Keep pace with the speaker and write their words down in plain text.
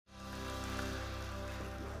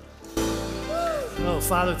Oh,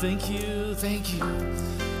 Father, thank you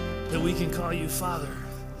that we can call you Father.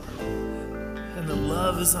 And the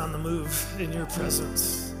love is on the move in your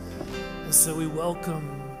presence. And so we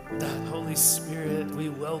welcome that Holy Spirit. We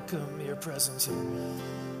welcome your presence here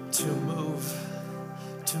to move,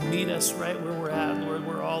 to meet us right where we're at, Lord.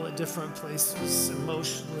 We're all at different places,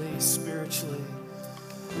 emotionally, spiritually.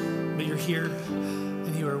 But you're here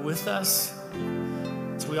and you are with us.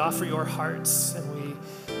 So we offer your hearts and we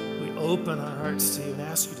open our hearts to you and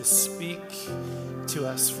ask you to speak to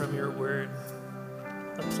us from your word.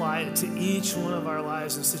 Apply it to each one of our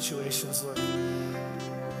lives and situations, Lord.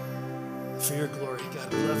 For your glory,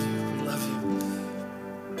 God, we love you. We love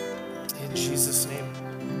you. In Jesus' name,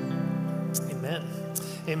 amen.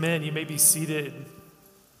 Amen. You may be seated.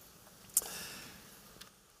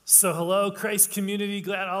 So hello, Christ community.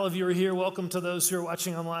 Glad all of you are here. Welcome to those who are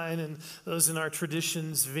watching online and those in our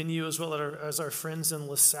Traditions venue, as well as our friends in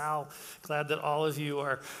LaSalle. Glad that all of you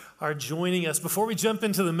are joining us. Before we jump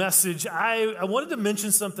into the message, I wanted to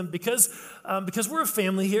mention something because we're a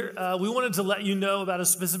family here. We wanted to let you know about a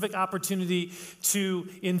specific opportunity to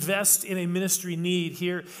invest in a ministry need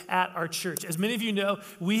here at our church. As many of you know,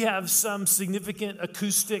 we have some significant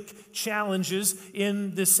acoustic challenges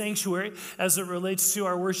in this sanctuary as it relates to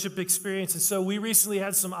our worship experience. And so we recently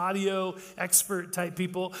had some audio expert type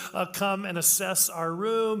people come and assess our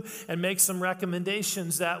room and make some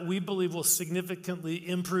recommendations that we believe will significantly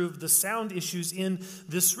improve the sound issues in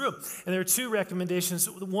this room. And there are two recommendations.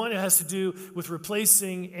 One has to do with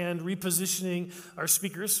replacing and repositioning our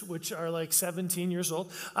speakers, which are like 17 years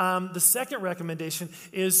old. The second recommendation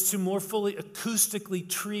is to more fully acoustically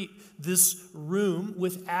treat this room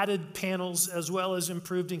with added panels as well as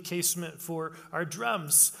improved encasement for our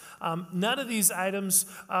drums. None of these items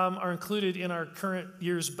are included in our current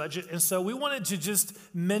year's budget, and so we wanted to just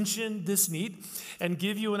mention this need and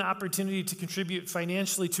give you an opportunity to contribute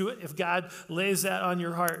financially to it if God lays that on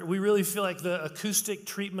your heart. We really feel like the acoustic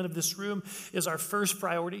treatment of this room is our first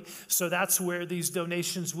priority, so that's where these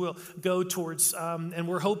donations will go towards, and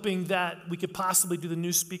we're hoping that we could possibly do the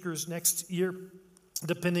new speakers next year,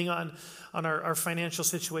 depending on our financial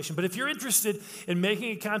situation. But if you're interested in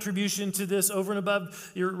making a contribution to this over and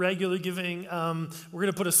above your regular giving, we're going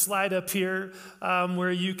to put a slide up here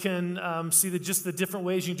where you can see just the different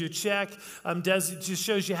ways you can do a check. It just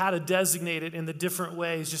shows you how to designate it in the different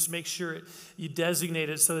ways. Just make sure you designate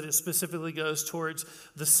it so that it specifically goes towards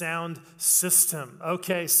the sound system.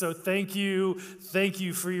 Okay, so thank you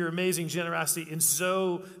for your amazing generosity in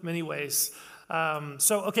so many ways.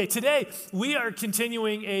 Today we are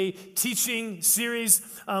continuing a teaching series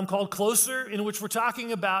called Closer, in which we're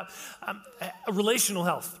talking about relational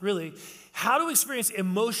health, really. How to experience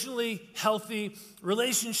emotionally healthy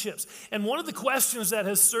relationships. And one of the questions that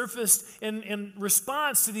has surfaced in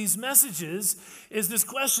response to these messages is this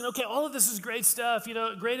question, okay, all of this is great stuff,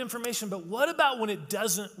 great information, but what about when it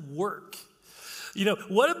doesn't work?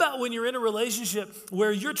 What about when you're in a relationship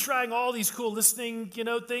where you're trying all these cool listening,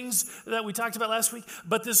 things that we talked about last week,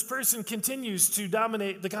 but this person continues to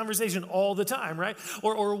dominate the conversation all the time, right?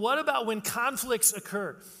 Or what about when conflicts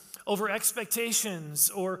occur over expectations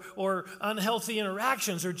or unhealthy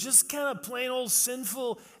interactions or just kind of plain old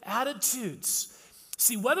sinful attitudes?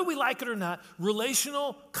 See, whether we like it or not,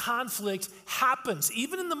 relational conflict happens.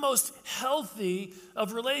 Even in the most healthy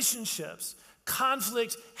of relationships,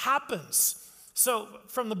 conflict happens. So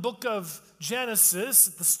from the book of Genesis,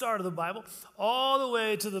 at the start of the Bible, all the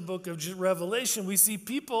way to the book of Revelation, we see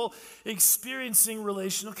people experiencing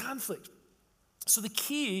relational conflict. So the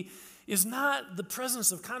key is not the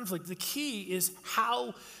presence of conflict. The key is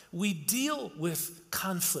how we deal with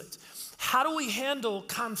conflict. How do we handle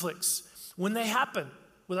conflicts when they happen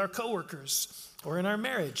with our coworkers or in our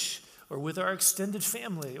marriage or with our extended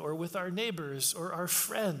family or with our neighbors or our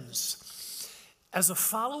friends? As a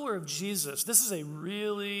follower of Jesus, this is a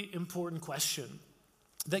really important question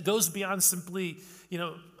that goes beyond simply,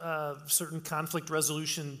 certain conflict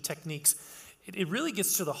resolution techniques. It really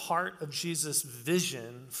gets to the heart of Jesus'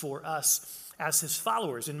 vision for us as his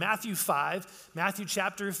followers. In Matthew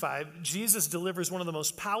chapter 5, Jesus delivers one of the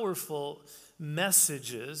most powerful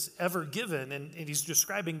messages ever given, and he's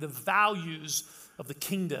describing the values of the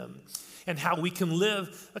kingdom and how we can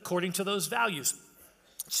live according to those values.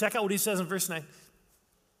 Check out what he says in verse 9.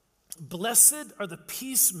 Blessed are the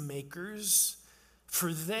peacemakers,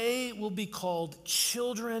 for they will be called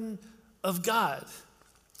children of God.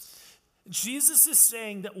 Jesus is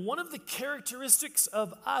saying that one of the characteristics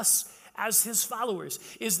of us as his followers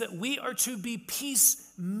is that we are to be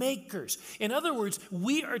peacemakers. In other words,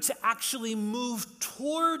 we are to actually move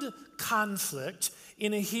toward conflict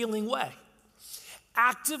in a healing way.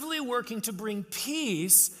 actively working to bring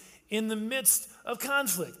peace in the midst of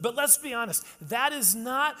conflict. But let's be honest, that is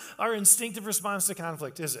not our instinctive response to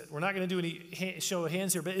conflict, is it? We're not going to do any show of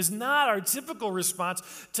hands here, but it's not our typical response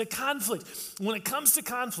to conflict. When it comes to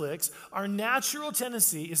conflicts, our natural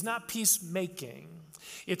tendency is not peacemaking.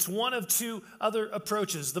 It's one of two other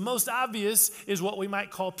approaches. The most obvious is what we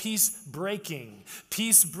might call peace breaking.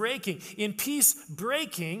 Peace breaking. In peace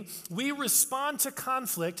breaking, we respond to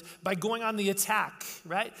conflict by going on the attack,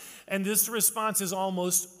 right? And this response is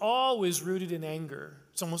almost always rooted in anger.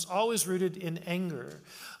 It's almost always rooted in anger.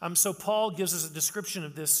 So Paul gives us a description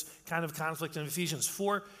of this kind of conflict in Ephesians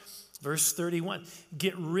 4, verse 31.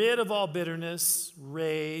 Get rid of all bitterness,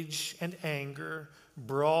 rage, and anger,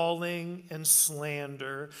 brawling and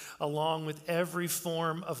slander, along with every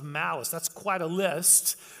form of malice. That's quite a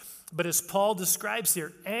list. But as Paul describes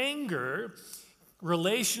here, anger,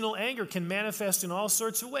 relational anger, can manifest in all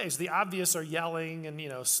sorts of ways. The obvious are yelling and,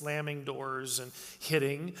 slamming doors and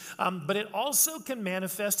hitting. But it also can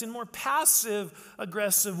manifest in more passive,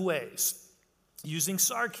 aggressive ways, using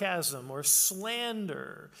sarcasm or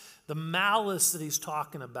slander, the malice that he's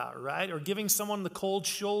talking about, right? Or giving someone the cold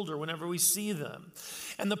shoulder whenever we see them.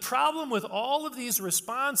 And the problem with all of these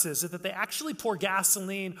responses is that they actually pour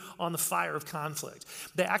gasoline on the fire of conflict.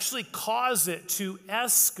 They actually cause it to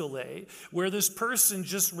escalate, where this person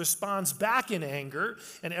just responds back in anger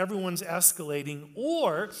and everyone's escalating,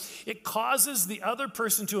 or it causes the other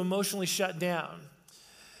person to emotionally shut down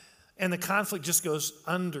and the conflict just goes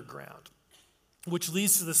underground. Which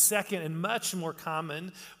leads to the second and much more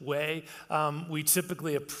common way we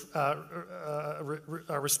typically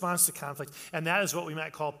respond to conflict, and that is what we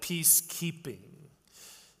might call peacekeeping.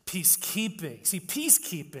 Peacekeeping. See,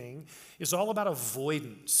 peacekeeping is all about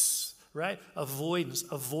avoidance, right? Avoidance.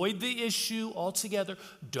 Avoid the issue altogether.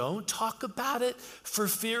 Don't talk about it for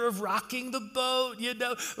fear of rocking the boat,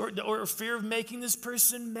 or fear of making this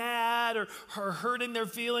person mad or hurting their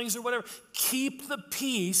feelings or whatever. Keep the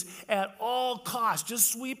peace at all costs.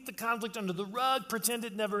 Just sweep the conflict under the rug, pretend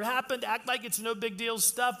it never happened, act like it's no big deal,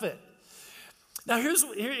 stuff it. Now, here's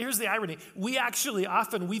the irony.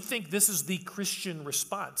 We think this is the Christian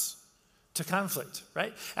response to conflict,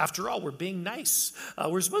 right? After all, we're being nice.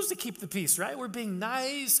 We're supposed to keep the peace, right? We're being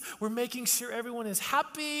nice. We're making sure everyone is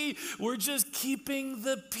happy. We're just keeping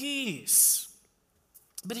the peace.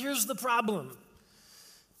 But here's the problem.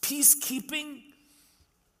 Peacekeeping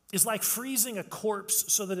is like freezing a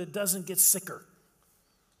corpse so that it doesn't get sicker.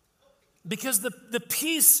 Because the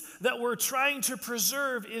peace that we're trying to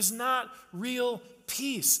preserve is not real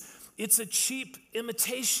peace. It's a cheap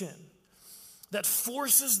imitation that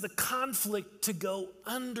forces the conflict to go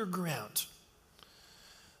underground.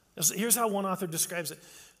 Here's how one author describes it.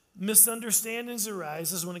 Misunderstandings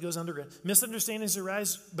arise, this is when it goes underground. Misunderstandings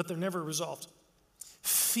arise, but they're never resolved.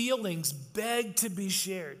 Feelings beg to be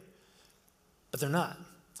shared, but they're not.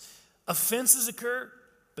 Offenses occur,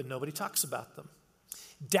 but nobody talks about them.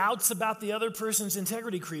 Doubts about the other person's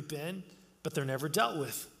integrity creep in, but they're never dealt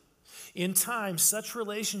with. In time, such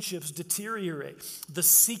relationships deteriorate. The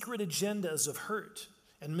secret agendas of hurt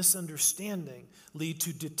and misunderstanding lead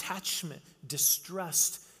to detachment,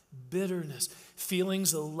 distrust, bitterness.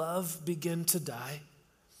 Feelings of love begin to die.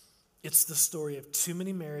 It's the story of too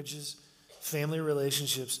many marriages, family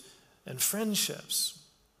relationships, and friendships.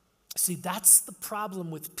 See, that's the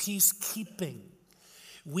problem with peacekeeping.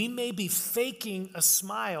 We may be faking a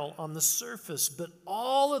smile on the surface, but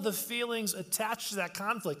all of the feelings attached to that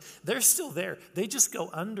conflict, they're still there. They just go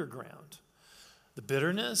underground. The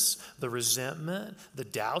bitterness, the resentment, the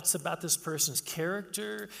doubts about this person's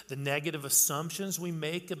character, the negative assumptions we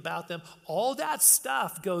make about them, all that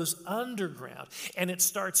stuff goes underground, and it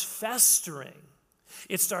starts festering.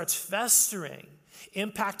 It starts festering,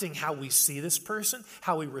 impacting how we see this person,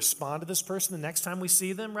 how we respond to this person the next time we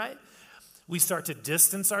see them, right? We start to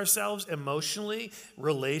distance ourselves emotionally,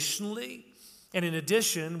 relationally. And in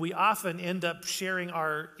addition, we often end up sharing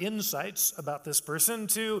our insights about this person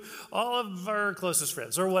to all of our closest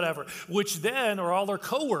friends or whatever, or all our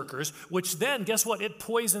coworkers, which then, guess what? It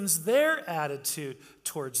poisons their attitude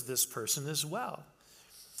towards this person as well.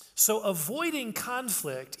 So avoiding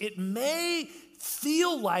conflict, it may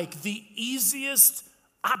feel like the easiest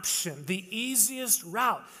option, the easiest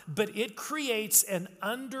route, but it creates an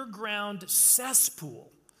underground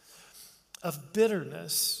cesspool of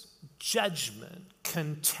bitterness, judgment,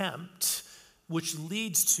 contempt, which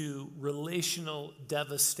leads to relational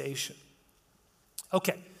devastation.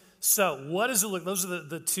 Okay, so what does it look? Those are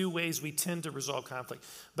the two ways we tend to resolve conflict,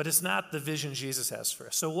 but it's not the vision Jesus has for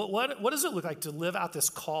us. So what does it look like to live out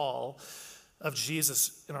this call of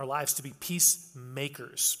Jesus in our lives to be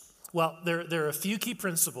peacemakers? Well, there are a few key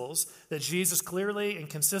principles that Jesus clearly and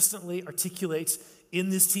consistently articulates in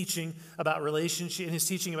this teaching about relationship, in his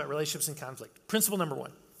teaching about relationships and conflict. Principle number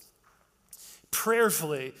one,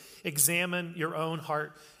 prayerfully examine your own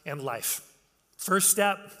heart and life. First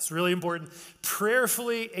step, it's really important,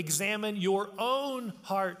 prayerfully examine your own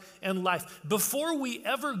heart and life. Before we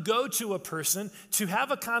ever go to a person to have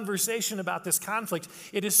a conversation about this conflict,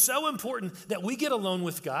 it is so important that we get alone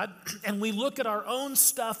with God and we look at our own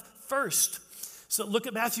stuff first. So look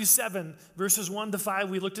at Matthew 7, verses 1-5.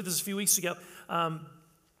 We looked at this a few weeks ago.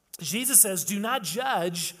 Jesus says, do not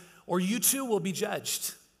judge or you too will be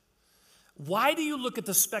judged. Why do you look at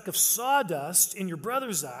the speck of sawdust in your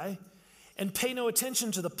brother's eye and pay no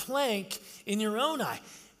attention to the plank in your own eye?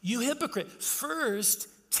 You hypocrite, first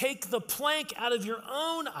take the plank out of your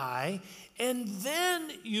own eye, and then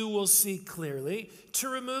you will see clearly to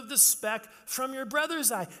remove the speck from your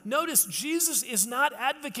brother's eye. Notice, Jesus is not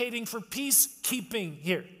advocating for peacekeeping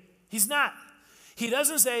here. He's not. He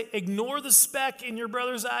doesn't say, ignore the speck in your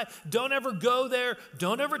brother's eye. Don't ever go there.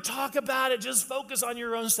 Don't ever talk about it. Just focus on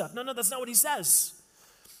your own stuff. No, that's not what he says.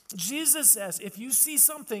 Jesus says, if you see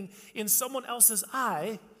something in someone else's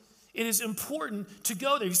eye, it is important to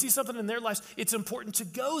go there. You see something in their lives, it's important to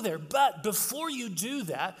go there. But before you do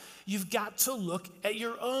that, you've got to look at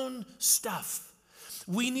your own stuff.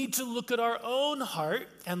 We need to look at our own heart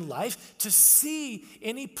and life to see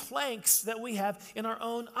any planks that we have in our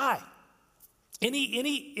own eye.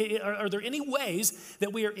 Are there any ways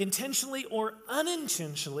that we are intentionally or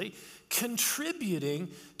unintentionally contributing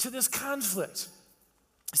to this conflict?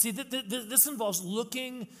 See, this involves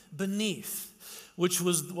looking beneath, which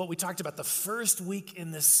was what we talked about the first week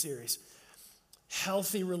in this series.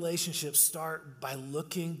 Healthy relationships start by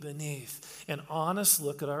looking beneath, an honest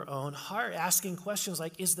look at our own heart, asking questions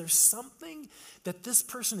like, is there something that this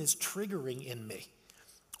person is triggering in me?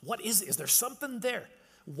 What is it? Is there something there?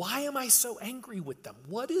 Why am I so angry with them?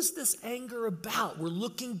 What is this anger about? We're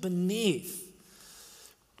looking beneath.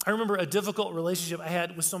 I remember a difficult relationship I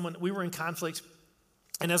had with someone. We were in conflict.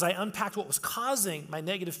 And as I unpacked what was causing my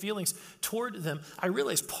negative feelings toward them, I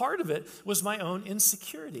realized part of it was my own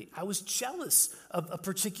insecurity. I was jealous of a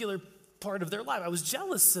particular part of their life. I was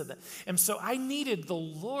jealous of it. And so I needed the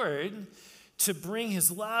Lord to bring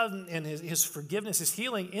his love and his forgiveness, his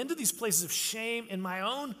healing into these places of shame in my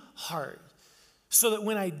own heart. So that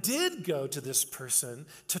when I did go to this person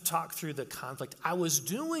to talk through the conflict, I was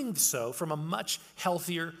doing so from a much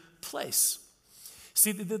healthier place.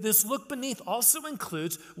 See, this look beneath also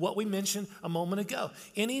includes what we mentioned a moment ago.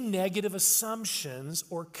 Any negative assumptions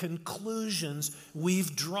or conclusions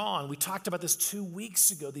we've drawn. We talked about this 2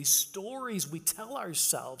 weeks ago. These stories we tell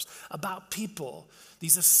ourselves about people.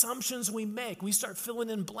 These assumptions we make. We start filling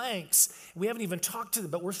in blanks. We haven't even talked to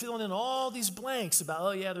them, but we're filling in all these blanks about,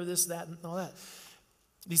 oh yeah, they're this, that, and all that.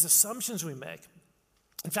 These assumptions we make.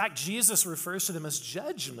 In fact, Jesus refers to them as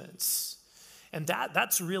judgments. And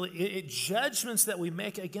that's really judgments that we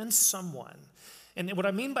make against someone. And what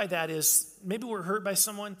I mean by that is maybe we're hurt by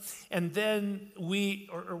someone and then we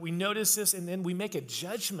notice this and then we make a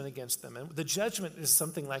judgment against them. And the judgment is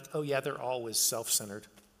something like, oh yeah, they're always self-centered.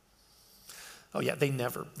 Oh yeah, they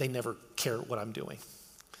never care what I'm doing.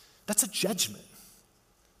 That's a judgment.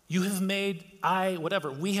 You have made,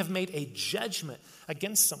 we have made a judgment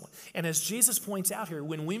against someone. And as Jesus points out here,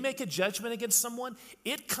 when we make a judgment against someone,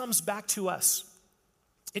 it comes back to us.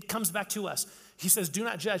 It comes back to us. He says, do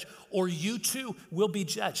not judge, or you too will be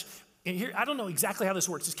judged. And here, I don't know exactly how this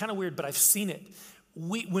works. It's kind of weird, but I've seen it.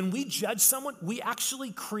 When we judge someone, we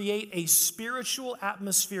actually create a spiritual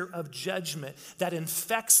atmosphere of judgment that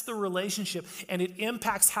infects the relationship and it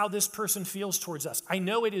impacts how this person feels towards us. I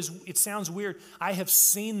know it sounds weird. I have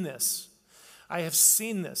seen this.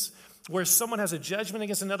 Where someone has a judgment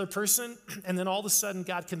against another person and then all of a sudden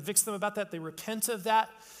God convicts them about that. They repent of that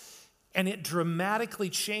and it dramatically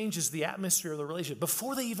changes the atmosphere of the relationship.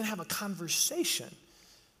 Before they even have a conversation,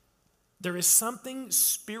 there is something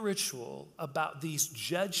spiritual about these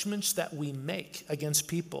judgments that we make against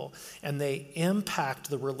people, and they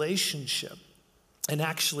impact the relationship and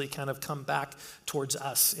actually kind of come back towards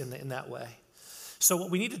us in that way. So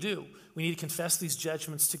what we need to do, we need to confess these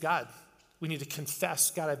judgments to God. We need to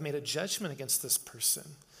confess, God, I've made a judgment against this person,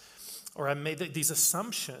 or I made these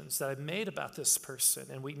assumptions that I've made about this person,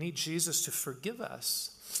 and we need Jesus to forgive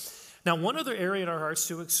us. Now, one other area in our hearts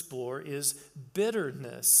to explore is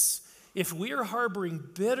bitterness. If we are harboring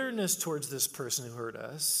bitterness towards this person who hurt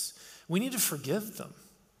us, we need to forgive them.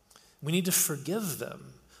 We need to forgive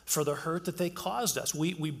them for the hurt that they caused us.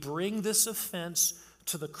 We bring this offense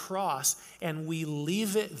to the cross and we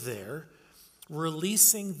leave it there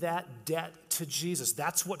releasing that debt to Jesus.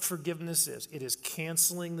 That's what forgiveness is. It is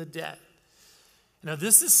canceling the debt. Now,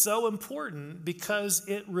 this is so important because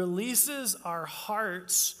it releases our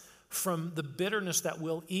hearts from the bitterness that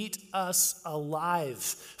will eat us alive.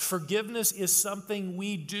 Forgiveness is something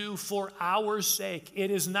we do for our sake. It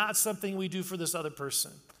is not something we do for this other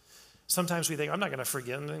person. Sometimes we think, I'm not going to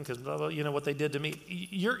forgive them because you know what they did to me.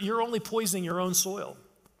 You're only poisoning your own soil,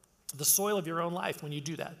 the soil of your own life when you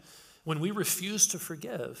do that. When we refuse to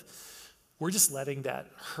forgive, we're just letting that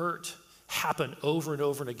hurt happen over and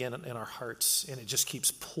over and again in our hearts, and it just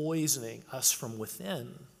keeps poisoning us from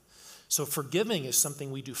within. So forgiving is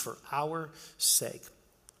something we do for our sake,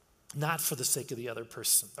 not for the sake of the other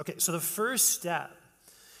person. Okay, so the first step,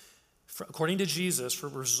 according to Jesus, for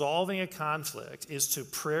resolving a conflict is to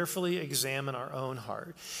prayerfully examine our own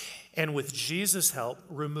heart. And with Jesus' help,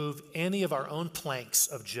 remove any of our own planks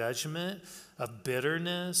of judgment, of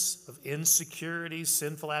bitterness, of insecurity,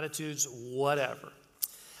 sinful attitudes, whatever.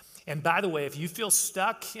 And by the way, if you feel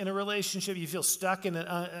stuck in a relationship, you feel stuck in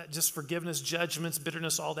just forgiveness, judgments,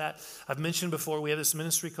 bitterness, all that, I've mentioned before, we have this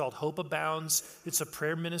ministry called Hope Abounds. It's a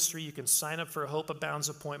prayer ministry. You can sign up for a Hope Abounds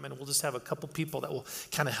appointment. We'll just have a couple people that will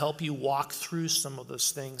kind of help you walk through some of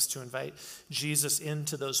those things to invite Jesus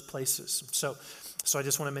into those places. So I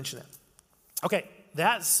just want to mention that. Okay,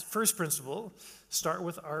 that's first principle, start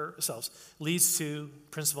with ourselves, leads to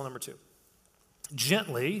principle number 2.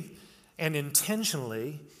 Gently and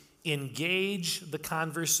intentionally engage the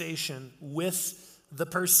conversation with the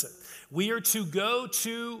person. We are to go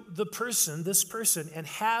to the person, this person, and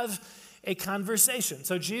have a conversation.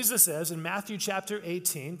 So Jesus says in Matthew chapter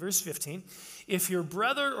 18, verse 15, if your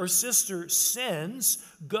brother or sister sins,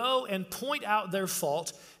 go and point out their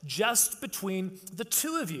fault just between the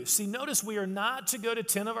two of you. See, notice we are not to go to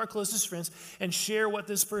 10 of our closest friends and share what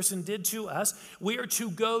this person did to us. We are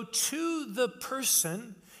to go to the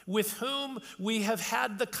person with whom we have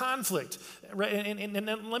had the conflict. Right? And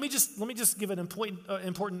let me just give an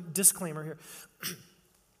important disclaimer here.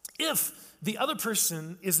 If the other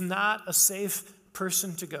person is not a safe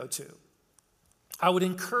person to go to, I would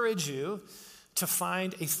encourage you to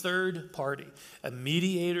find a third party, a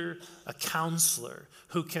mediator, a counselor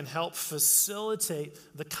who can help facilitate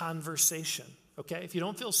the conversation. Okay? If you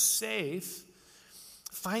don't feel safe,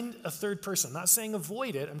 find a third person. I'm not saying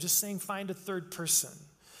avoid it. I'm just saying find a third person.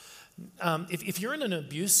 If you're in an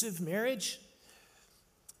abusive marriage,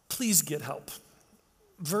 please get help.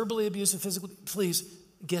 Verbally abusive, physically, please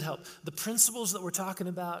get help. The principles that we're talking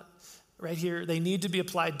about right here, they need to be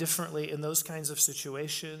applied differently in those kinds of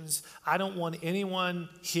situations. I don't want anyone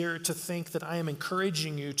here to think that I am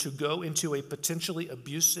encouraging you to go into a potentially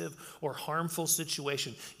abusive or harmful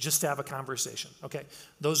situation just to have a conversation, okay?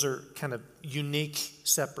 Those are kind of unique,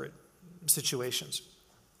 separate situations.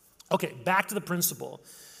 Okay, back to the principle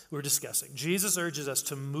we're discussing. Jesus urges us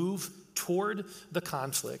to move toward the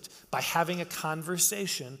conflict by having a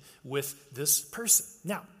conversation with this person.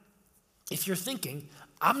 Now, if you're thinking,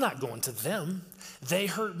 I'm not going to them, they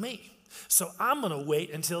hurt me, so I'm going to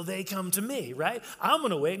wait until they come to me, right? I'm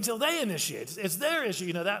going to wait until they initiate. It's their issue,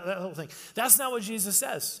 you know, that whole thing. That's not what Jesus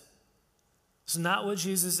says. It's not what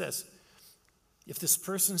Jesus says. If this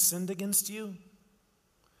person sinned against you,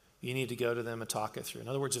 you need to go to them and talk it through. In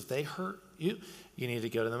other words, if they hurt you, you need to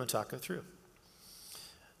go to them and talk it through.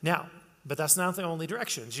 Now, but that's not the only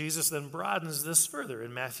direction. Jesus then broadens this further.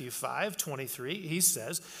 In Matthew 5:23, he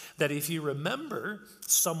says that if you remember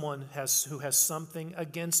someone who has something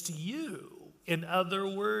against you, in other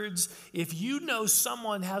words, if you know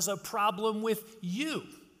someone has a problem with you,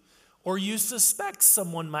 or you suspect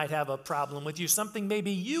someone might have a problem with you, something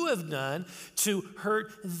maybe you have done to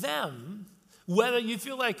hurt them, whether you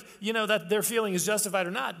feel like, you know, that their feeling is justified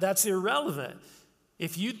or not, that's irrelevant.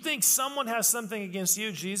 If you think someone has something against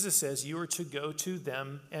you, Jesus says you are to go to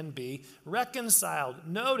them and be reconciled.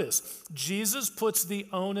 Notice, Jesus puts the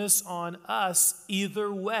onus on us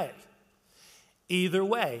either way. Either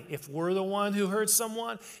way, if we're the one who hurt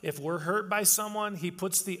someone, if we're hurt by someone, he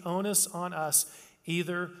puts the onus on us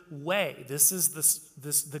either way. This is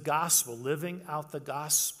the gospel, living out the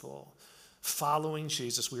gospel. Following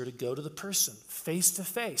Jesus, we are to go to the person face to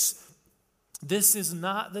face. This is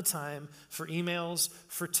not the time for emails,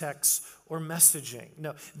 for texts, or messaging.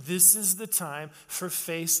 No, this is the time for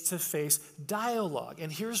face-to-face dialogue.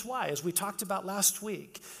 And here's why. As we talked about last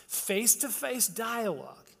week, face-to-face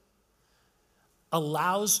dialogue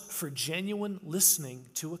allows for genuine listening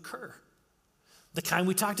to occur. The kind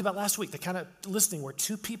we talked about last week, the kind of listening where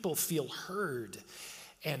two people feel heard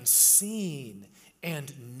and seen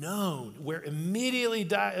and known, where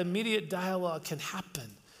immediate dialogue can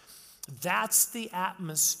happen. That's the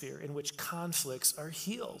atmosphere in which conflicts are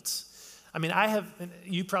healed. I mean, and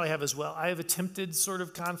you probably have as well, I have attempted sort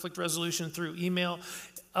of conflict resolution through email.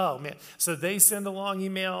 Oh, man. So they send a long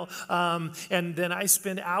email, and then I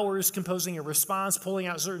spend hours composing a response, pulling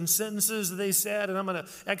out certain sentences that they said, and I'm going to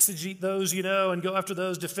exegete those, and go after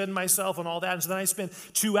those, defend myself and all that. And so then I spend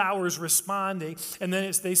 2 hours responding, and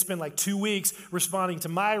then they spend like 2 weeks responding to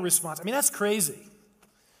my response. I mean, that's crazy.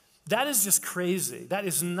 That is just crazy. That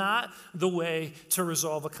is not the way to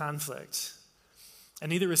resolve a conflict. And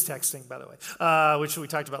neither is texting, by the way, which we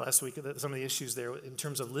talked about last week, some of the issues there in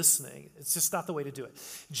terms of listening. It's just not the way to do it.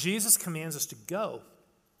 Jesus commands us to go.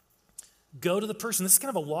 Go to the person. This is kind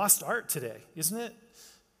of a lost art today, isn't it?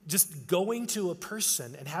 Just going to a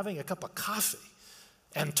person and having a cup of coffee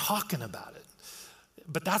and talking about it.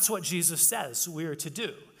 But that's what Jesus says we are to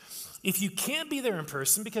do. If you can't be there in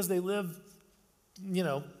person because they live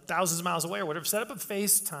thousands of miles away or whatever, set up a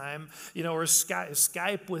FaceTime, or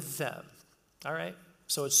Skype with them. All right?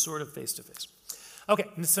 So it's sort of face-to-face. Okay,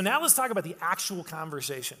 so now let's talk about the actual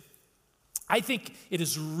conversation. I think it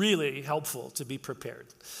is really helpful to be prepared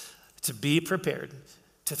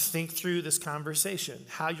to think through this conversation,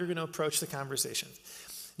 how you're going to approach the conversation.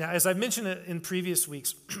 Now, as I've mentioned in previous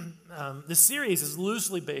weeks, this series is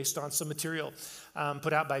loosely based on some material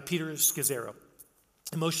put out by Peter Scazzero.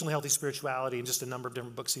 Emotionally Healthy Spirituality, and just a number of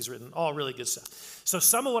different books he's written, all really good stuff. So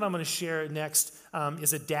some of what I'm going to share next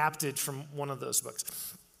is adapted from one of those books.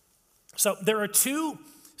 So there are 2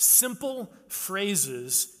 simple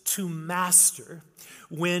phrases to master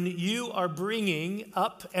when you are bringing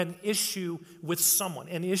up an issue with someone,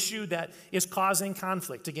 an issue that is causing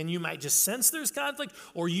conflict. Again, you might just sense there's conflict,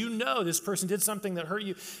 or this person did something that hurt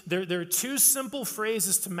you. There are 2 simple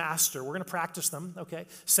phrases to master. We're going to practice them, okay?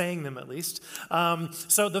 Saying them at least.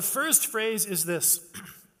 So the first phrase is this: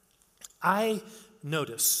 I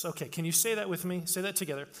notice. Okay, can you say that with me? Say that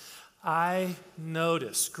together. I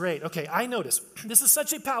notice. Great. Okay, I notice. This is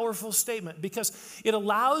such a powerful statement because it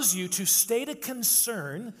allows you to state a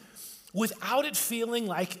concern without it feeling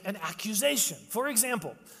like an accusation. For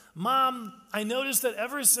example, Mom, I noticed that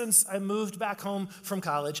ever since I moved back home from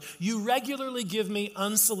college, you regularly give me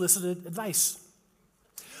unsolicited advice.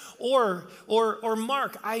 Or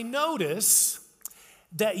Mark, I notice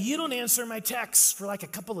that you don't answer my texts for like a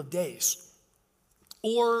couple of days.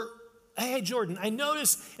 Or, hey, Jordan, I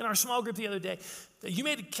noticed in our small group the other day that you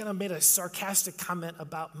made a sarcastic comment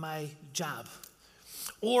about my job.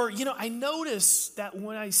 Or, I noticed that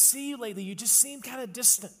when I see you lately, you just seem kind of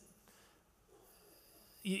distant.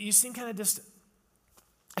 You seem kind of distant.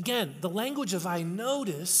 Again, the language of I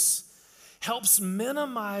notice helps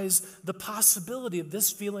minimize the possibility of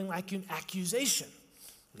this feeling like an accusation.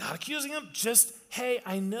 Not accusing them, just, hey,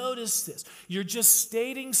 I noticed this. You're just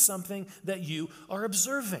stating something that you are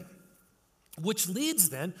observing. Which leads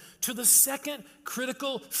then to the second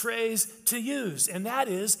critical phrase to use, and that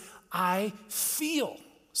is, I feel.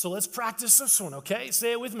 So let's practice this one, okay?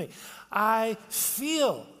 Say it with me. I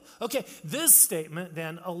feel. Okay, this statement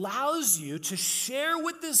then allows you to share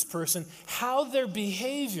with this person how their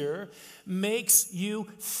behavior makes you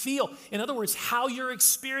feel. In other words, how you're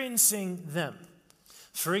experiencing them.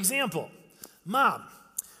 For example, Mom,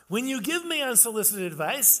 when you give me unsolicited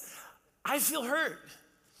advice, I feel hurt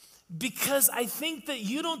because I think that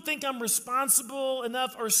you don't think I'm responsible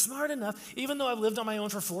enough or smart enough, even though I've lived on my own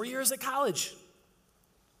for 4 years at college.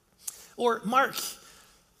 Or, Mark,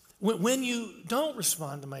 when you don't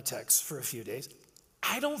respond to my texts for a few days,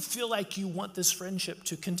 I don't feel like you want this friendship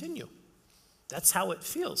to continue. That's how it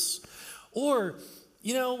feels. Or,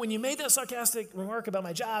 when you made that sarcastic remark about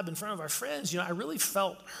my job in front of our friends, I really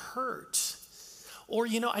felt hurt. Or,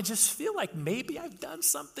 I just feel like maybe I've done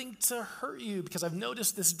something to hurt you because I've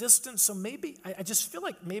noticed this distance, so maybe, I just feel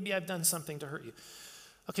like maybe I've done something to hurt you.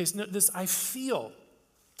 Okay, so this I feel,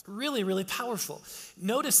 really, really powerful.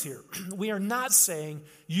 Notice here, we are not saying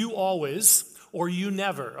you always or you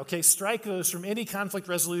never, okay? Strike those from any conflict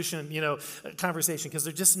resolution, conversation, because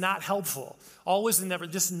they're just not helpful. Always and never,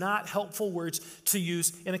 just not helpful words to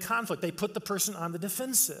use in a conflict. They put the person on the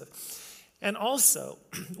defensive. And also,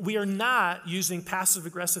 we are not using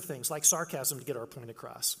passive-aggressive things like sarcasm to get our point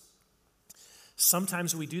across.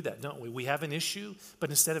 Sometimes we do that, don't we? We have an issue, but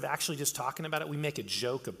instead of actually just talking about it, we make a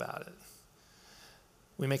joke about it.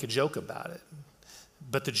 We make a joke about it.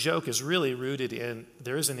 But the joke is really rooted in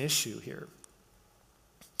there is an issue here.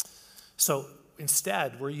 So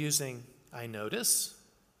instead, we're using I notice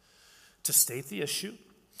to state the issue,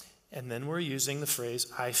 and then we're using the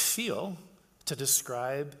phrase I feel to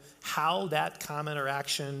describe how that comment or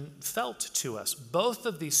action felt to us. Both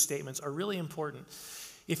of these statements are really important.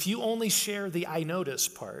 If you only share the I notice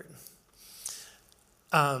part,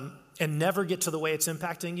 and never get to the way it's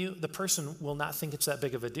impacting you, the person will not think it's that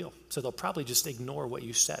big of a deal. So they'll probably just ignore what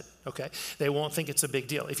you said, okay? They won't think it's a big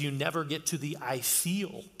deal. If you never get to the I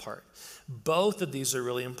feel part, both of these are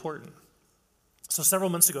really important. So several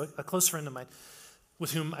months ago, a close friend of mine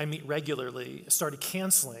with whom I meet regularly started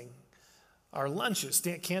canceling our lunches,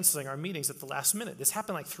 canceling our meetings at the last minute. This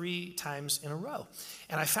happened like 3 times in a row.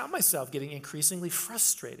 And I found myself getting increasingly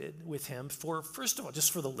frustrated with him for, first of all,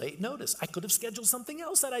 just for the late notice. I could have scheduled something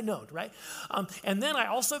else that I known, right? And then I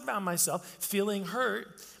also found myself feeling hurt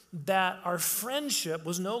that our friendship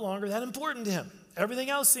was no longer that important to him. Everything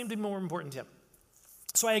else seemed to be more important to him.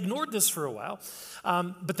 So I ignored this for a while,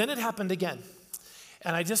 but then it happened again.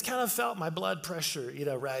 And I just kind of felt my blood pressure,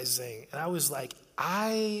 rising. And I was like,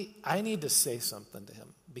 I need to say something to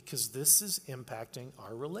him because this is impacting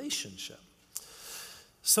our relationship.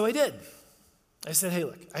 So I did. I said, hey,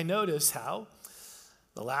 look, I notice how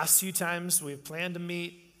the last few times we've planned to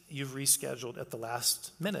meet, you've rescheduled at the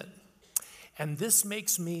last minute. And this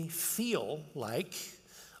makes me feel like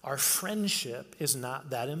our friendship is not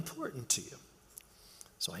that important to you.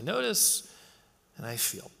 So I notice and I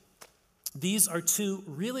feel. These are 2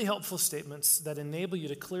 really helpful statements that enable you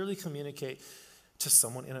to clearly communicate to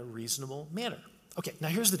someone in a reasonable manner. Okay, now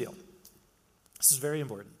here's the deal. This is very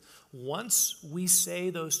important. Once we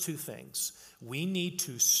say those 2 things, we need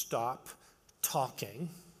to stop talking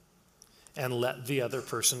and let the other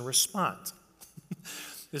person respond.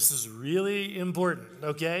 This is really important,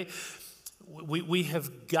 okay? We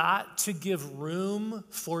have got to give room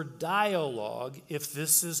for dialogue if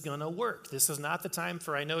this is going to work. This is not the time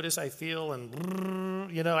for I notice, I feel, and,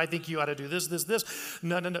 I think you ought to do this.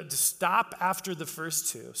 No. Stop after the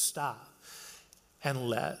first 2. Stop and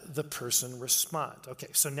let the person respond. Okay,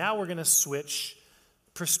 so now we're going to switch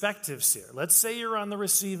perspectives here. Let's say you're on the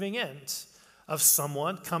receiving end of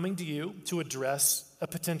someone coming to you to address a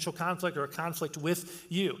potential conflict or a conflict with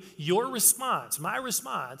you. Your response, my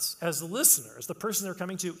response as the listener, as the person they're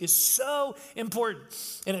coming to, is so important.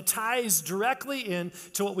 And it ties directly in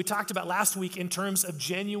to what we talked about last week in terms of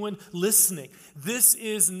genuine listening. This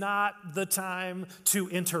is not the time to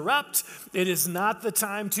interrupt. It is not the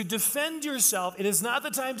time to defend yourself. It is not the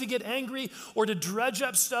time to get angry or to dredge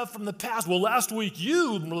up stuff from the past. Well, last week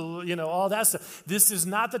all that stuff. This is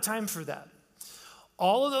not the time for that.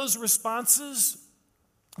 All of those responses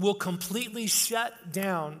will completely shut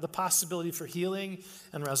down the possibility for healing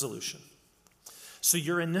and resolution. So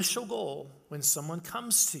your initial goal when someone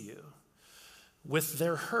comes to you with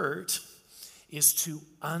their hurt is to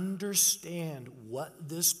understand what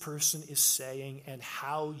this person is saying and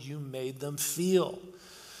how you made them feel.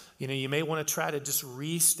 You may want to try to just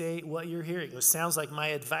restate what you're hearing. It sounds like my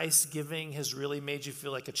advice giving has really made you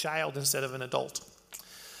feel like a child instead of an adult.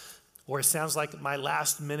 Or it sounds like my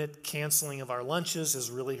last-minute canceling of our lunches has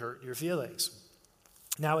really hurt your feelings.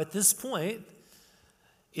 Now, at this point,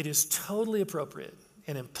 it is totally appropriate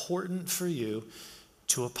and important for you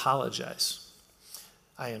to apologize.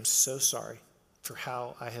 I am so sorry for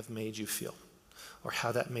how I have made you feel, or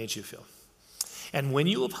how that made you feel. And when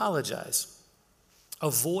you apologize,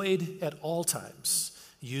 avoid at all times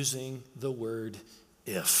using the word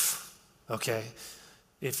if, okay?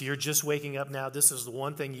 If you're just waking up now, this is the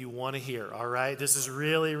one thing you want to hear, all right? This is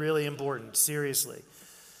really, really important, seriously.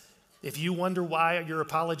 If you wonder why your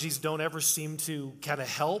apologies don't ever seem to kind of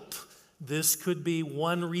help, this could be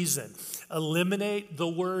one reason. Eliminate the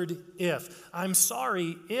word if. I'm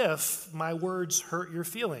sorry if my words hurt your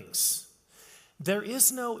feelings. There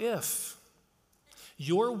is no if.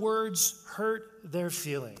 Your words hurt their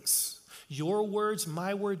feelings. Your words,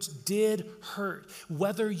 my words, did hurt.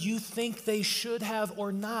 Whether you think they should have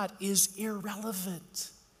or not is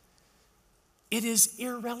irrelevant. It is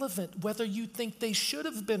irrelevant whether you think they should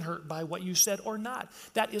have been hurt by what you said or not.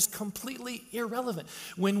 That is completely irrelevant.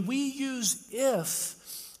 When we use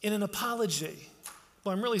if in an apology,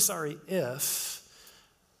 well, I'm really sorry if,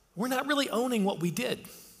 we're not really owning what we did.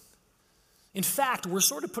 In fact, we're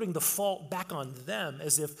sort of putting the fault back on them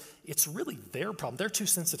as if it's really their problem. They're too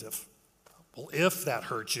sensitive. Well, if that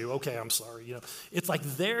hurts you, okay, I'm sorry. It's like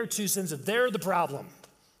they're too sensitive. They're the problem.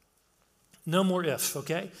 No more if,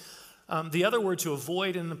 okay? The other word to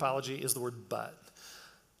avoid in an apology is the word but.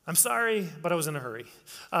 I'm sorry, but I was in a hurry.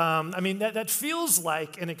 That feels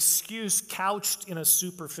like an excuse couched in a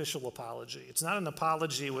superficial apology. It's not an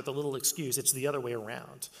apology with a little excuse. It's the other way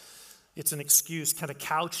around. It's an excuse kind of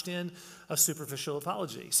couched in a superficial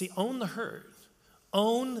apology. See, own the hurt.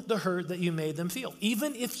 Own the hurt that you made them feel.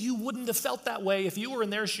 Even if you wouldn't have felt that way, if you were in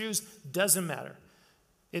their shoes, doesn't matter.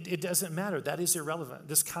 It doesn't matter. That is irrelevant.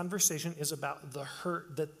 This conversation is about the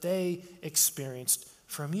hurt that they experienced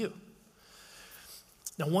from you.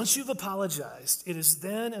 Now, once you've apologized, it is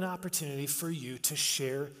then an opportunity for you to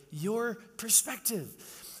share your perspective.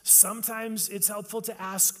 Sometimes it's helpful to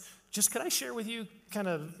ask, just could I share with you kind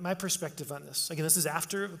of my perspective on this? Again, this is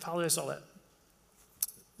after apologize, all that.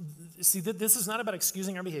 See, this is not about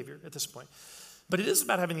excusing our behavior at this point, but it is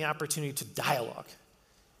about having the opportunity to dialogue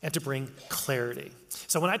and to bring clarity.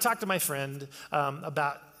 So when I talked to my friend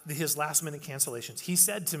about his last-minute cancellations, he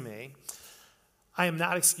said to me, I am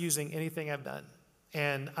not excusing anything I've done,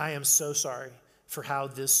 and I am so sorry for how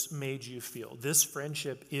this made you feel. This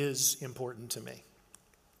friendship is important to me.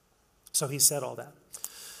 So he said all that,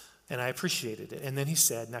 and I appreciated it. And then he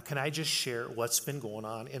said, now can I just share what's been going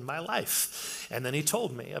on in my life? And then he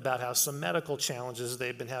told me about how some medical challenges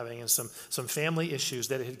they've been having and some family issues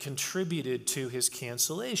that had contributed to his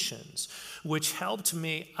cancellations, which helped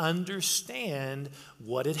me understand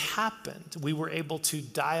what had happened. We were able to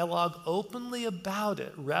dialogue openly about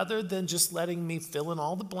it rather than just letting me fill in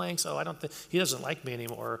all the blanks. Oh, he doesn't like me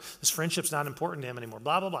anymore. This friendship's not important to him anymore,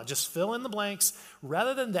 blah, blah, blah. Just fill in the blanks.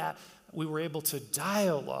 Rather than that, we were able to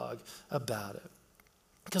dialogue about it.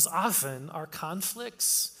 Because often our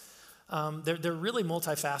conflicts, they're really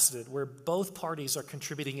multifaceted, where both parties are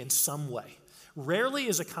contributing in some way. Rarely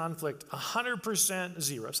is a conflict 100%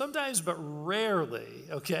 zero. Sometimes, but rarely,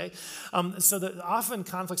 okay? Often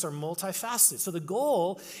conflicts are multifaceted. So the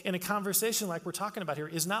goal in a conversation like we're talking about here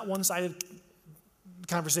is not one-sided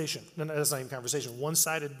conversation. No, that's not even conversation.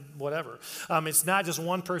 One-sided whatever. It's not just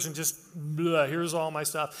one person just, here's all my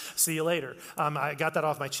stuff. See you later. I got that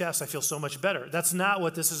off my chest. I feel so much better. That's not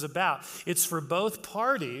what this is about. It's for both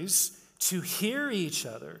parties to hear each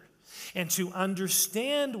other and to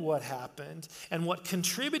understand what happened and what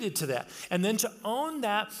contributed to that, and then to own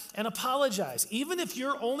that and apologize. Even if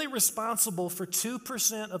you're only responsible for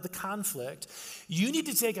 2% of the conflict, you need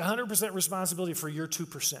to take 100% responsibility for your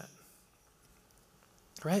 2%.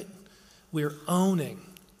 Right? We're owning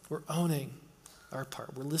our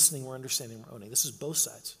part. We're listening, we're understanding, we're owning. This is both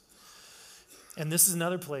sides. And this is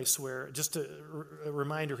another place where, just a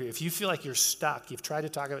reminder here, if you feel like you're stuck, you've tried to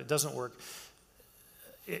talk about it, it doesn't work,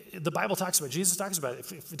 the Bible talks about it, Jesus talks about it.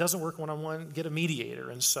 If it doesn't work one-on-one, get a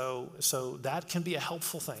mediator. And so that can be a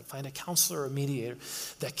helpful thing. Find a counselor or a mediator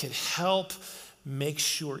that can help make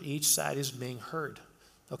sure each side is being heard.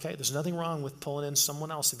 Okay? There's nothing wrong with pulling in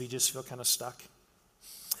someone else if you just feel kind of stuck.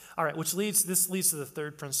 All right, this leads to the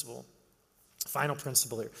third principle, final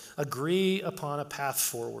principle here. Agree upon a path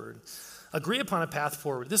forward. Agree upon a path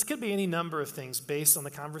forward. This could be any number of things based on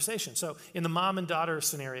the conversation. So in the mom and daughter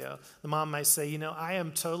scenario, the mom might say, I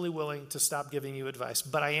am totally willing to stop giving you advice,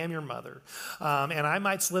 but I am your mother, and I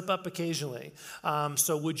might slip up occasionally.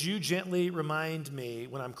 So would you gently remind me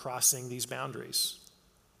when I'm crossing these boundaries?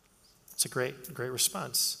 It's a great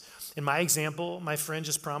response. In my example, my friend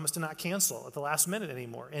just promised to not cancel at the last minute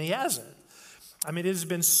anymore, and he hasn't. I mean, it has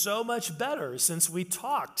been so much better since we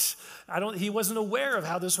talked. He wasn't aware of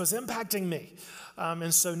how this was impacting me.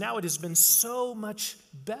 And so now it has been so much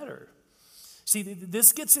better. See,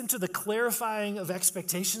 this gets into the clarifying of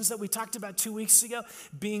expectations that we talked about 2 weeks ago,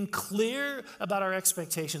 being clear about our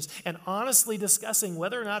expectations and honestly discussing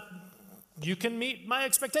whether or not you can meet my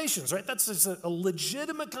expectations, right? That's just a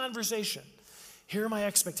legitimate conversation. Here are my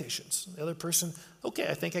expectations. The other person, okay,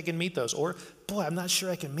 I think I can meet those. Or, boy, I'm not sure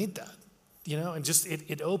I can meet that. And just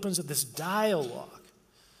it opens up this dialogue.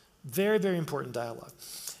 Very, very important dialogue.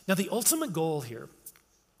 Now, the ultimate goal here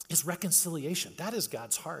is reconciliation. That is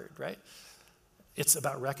God's heart, right? It's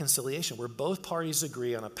about reconciliation, where both parties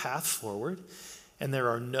agree on a path forward, and there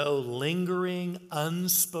are no lingering,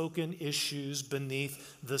 unspoken issues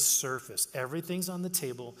beneath the surface. Everything's on the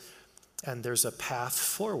table, and there's a path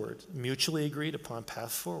forward, mutually agreed upon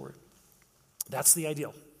path forward. That's the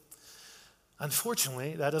ideal.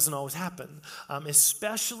 Unfortunately, that doesn't always happen,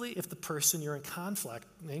 especially if the person you're in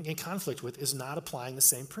conflict with is not applying the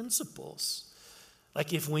same principles.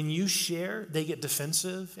 Like if when you share, they get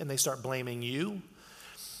defensive and they start blaming you,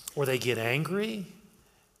 or they get angry.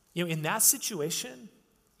 In that situation,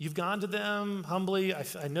 you've gone to them humbly,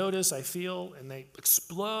 I notice, I feel, and they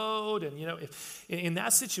explode. And, if in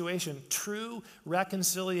that situation, true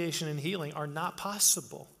reconciliation and healing are not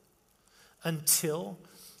possible until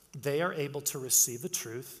they are able to receive the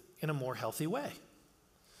truth in a more healthy way.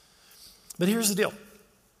 But here's the deal.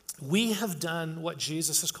 We have done what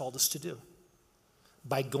Jesus has called us to do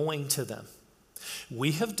by going to them.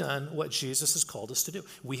 We have done what Jesus has called us to do.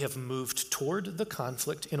 We have moved toward the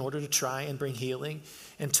conflict in order to try and bring healing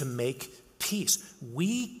and to make peace.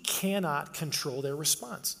 We cannot control their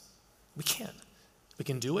response. We can't. We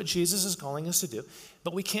can do what Jesus is calling us to do,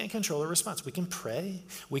 but we can't control their response. We can pray,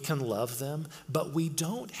 we can love them, but we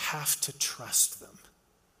don't have to trust them.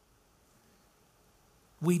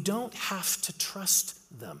 We don't have to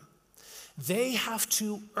trust them. They have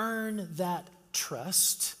to earn that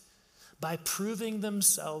trust by proving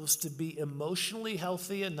themselves to be emotionally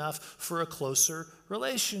healthy enough for a closer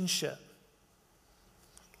relationship.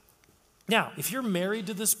 Now, if you're married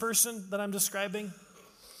to this person that I'm describing,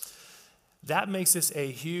 that makes this a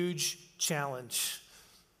huge challenge.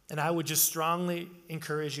 And I would just strongly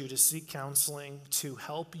encourage you to seek counseling to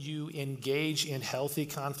help you engage in healthy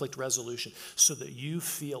conflict resolution so that you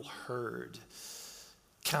feel heard.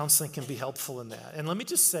 Counseling can be helpful in that. And let me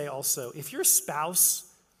just say also, if your spouse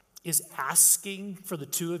is asking for the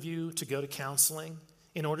two of you to go to counseling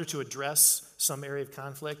in order to address some area of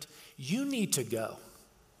conflict, you need to go.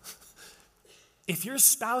 If your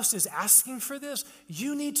spouse is asking for this,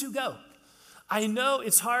 you need to go. I know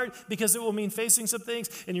it's hard because it will mean facing some things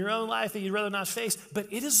in your own life that you'd rather not face, but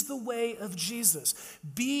it is the way of Jesus.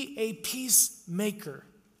 Be a peacemaker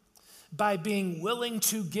by being willing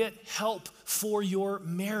to get help for your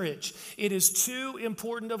marriage. It is too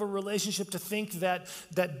important of a relationship to think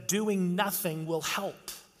that doing nothing will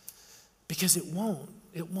help, because it won't.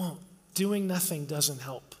 It won't. Doing nothing doesn't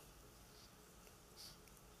help.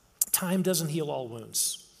 Time doesn't heal all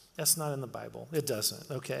wounds. That's not in the Bible. It doesn't,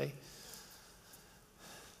 okay?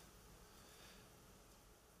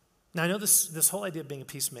 Now, I know this whole idea of being a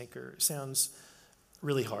peacemaker sounds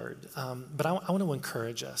really hard, but I want to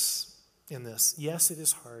encourage us in this. Yes, it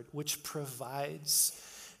is hard, which provides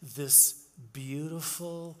this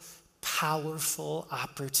beautiful, powerful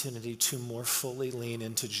opportunity to more fully lean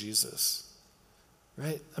into Jesus,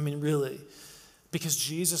 right? I mean, really, because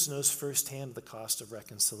Jesus knows firsthand the cost of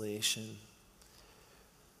reconciliation.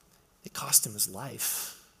 It cost him his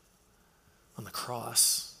life on the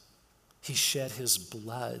cross. He shed his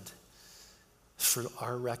blood for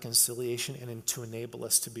our reconciliation and to enable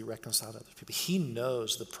us to be reconciled to other people. He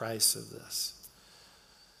knows the price of this.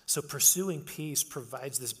 So pursuing peace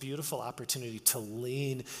provides this beautiful opportunity to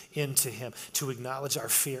lean into him, to acknowledge our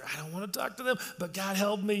fear. I don't want to talk to them, but God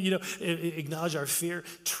help me. Acknowledge our fear,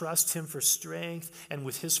 trust him for strength, and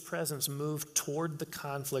with his presence move toward the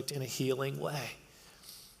conflict in a healing way.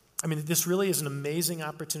 I mean, this really is an amazing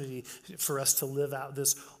opportunity for us to live out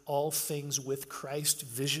this all things with Christ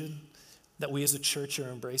vision that we as a church are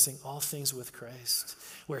embracing, all things with Christ,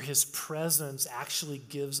 where his presence actually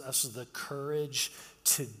gives us the courage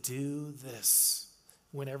to do this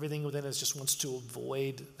when everything within us just wants to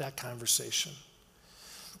avoid that conversation.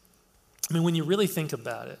 I mean, when you really think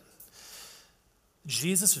about it,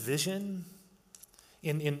 Jesus' vision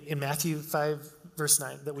in Matthew 5, verse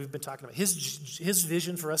 9 that we've been talking about, his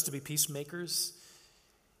vision for us to be peacemakers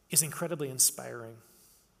is incredibly inspiring.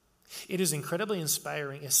 It is incredibly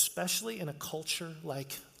inspiring, especially in a culture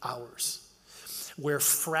like ours, where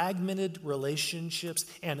fragmented relationships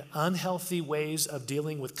and unhealthy ways of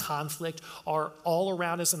dealing with conflict are all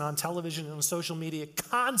around us and on television and on social media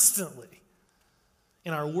constantly.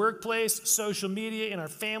 In our workplace, social media, in our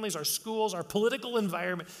families, our schools, our political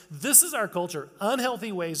environment, this is our culture,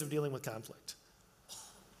 unhealthy ways of dealing with conflict.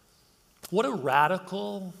 What a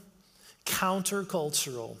radical,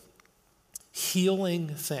 countercultural, healing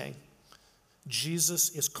thing Jesus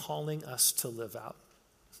is calling us to live out.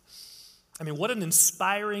 I mean, what an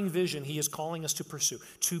inspiring vision he is calling us to pursue,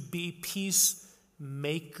 to be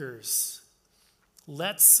peacemakers.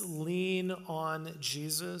 Let's lean on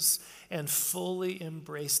Jesus and fully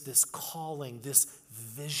embrace this calling, this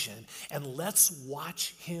vision, and let's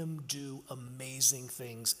watch him do amazing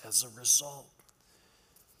things as a result.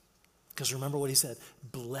 Because remember what he said,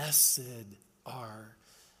 blessed are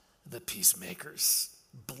the peacemakers.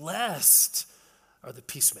 Blessed are the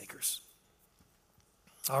peacemakers.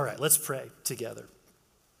 All right, let's pray together.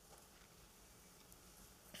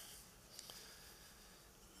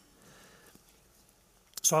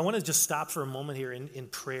 So I want to just stop for a moment here in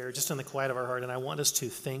prayer, just in the quiet of our heart, and I want us to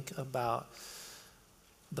think about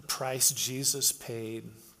the price Jesus paid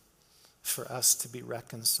for us to be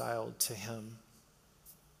reconciled to him.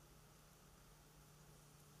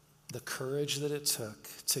 The courage that it took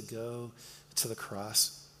to go to the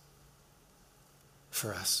cross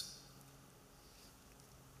for us.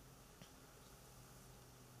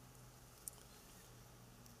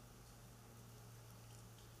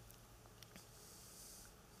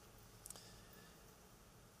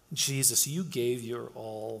 Jesus, you gave your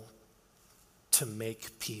all to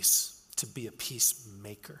make peace, to be a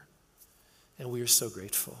peacemaker. And we are so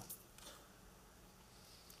grateful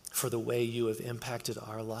for the way you have impacted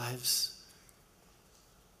our lives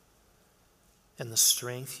and the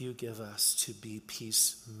strength you give us to be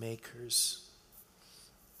peacemakers.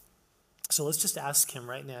 So let's just ask him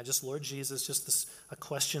right now, just Lord Jesus, just a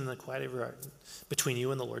question in the quiet of your heart between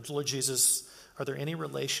you and the Lord. Lord Jesus, are there any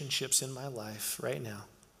relationships in my life right now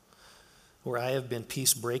where I have been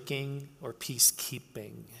peace-breaking or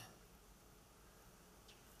peacekeeping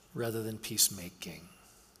rather than peacemaking?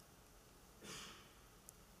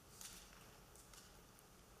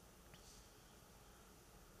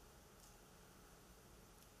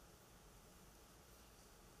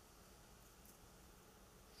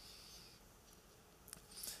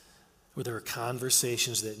 Where there are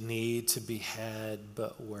conversations that need to be had,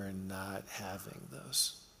 but we're not having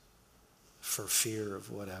those for fear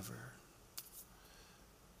of whatever.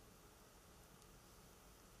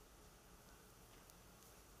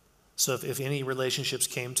 So if any relationships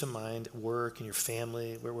came to mind, work, in your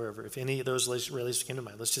family, wherever, if any of those relationships came to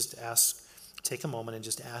mind, let's just take a moment and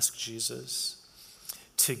just ask Jesus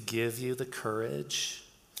to give you the courage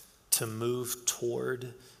to move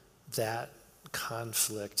toward that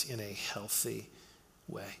conflict in a healthy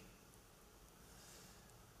way.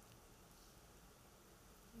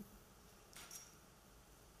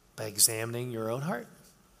 By examining your own heart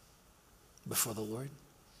before the Lord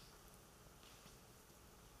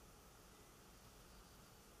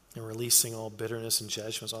and releasing all bitterness and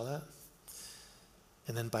judgments, all that.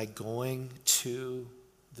 And then by going to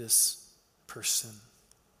this person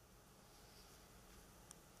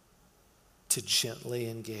to gently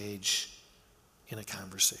engage in a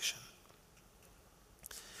conversation.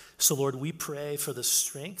 So Lord, we pray for the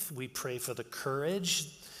strength, we pray for the courage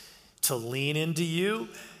to lean into you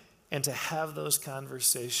and to have those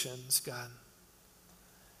conversations, God.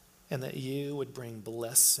 And that you would bring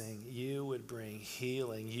blessing, you would bring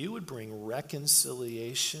healing, you would bring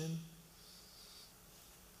reconciliation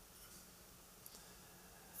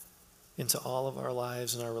into all of our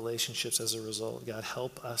lives and our relationships as a result. God,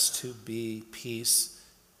 help us to be peacemakers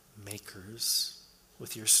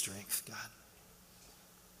with your strength, God.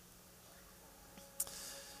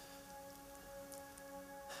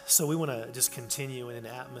 So we want to just continue in an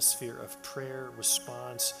atmosphere of prayer,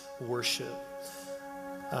 response, worship.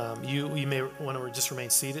 You may want to just remain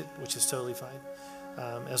seated, which is totally fine.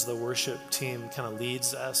 As the worship team kind of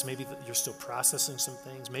leads us, maybe you're still processing some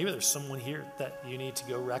things. Maybe there's someone here that you need to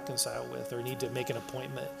go reconcile with or need to make an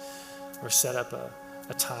appointment or set up a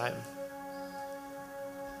time.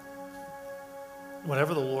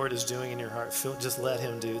 Whatever the Lord is doing in your heart, just let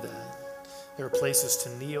him do that. There are places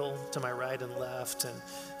to kneel to my right and left, and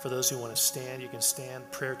for those who want to stand, you can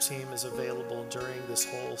stand. Prayer team is available during this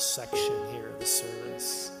whole section here of the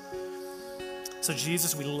service. So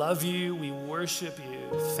Jesus, we love you, we worship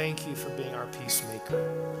you. Thank you for being our peacemaker.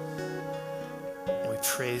 And we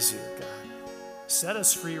praise you, God. Set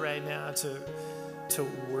us free right now to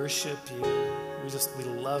worship you. We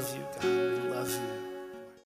love you, God. We love you.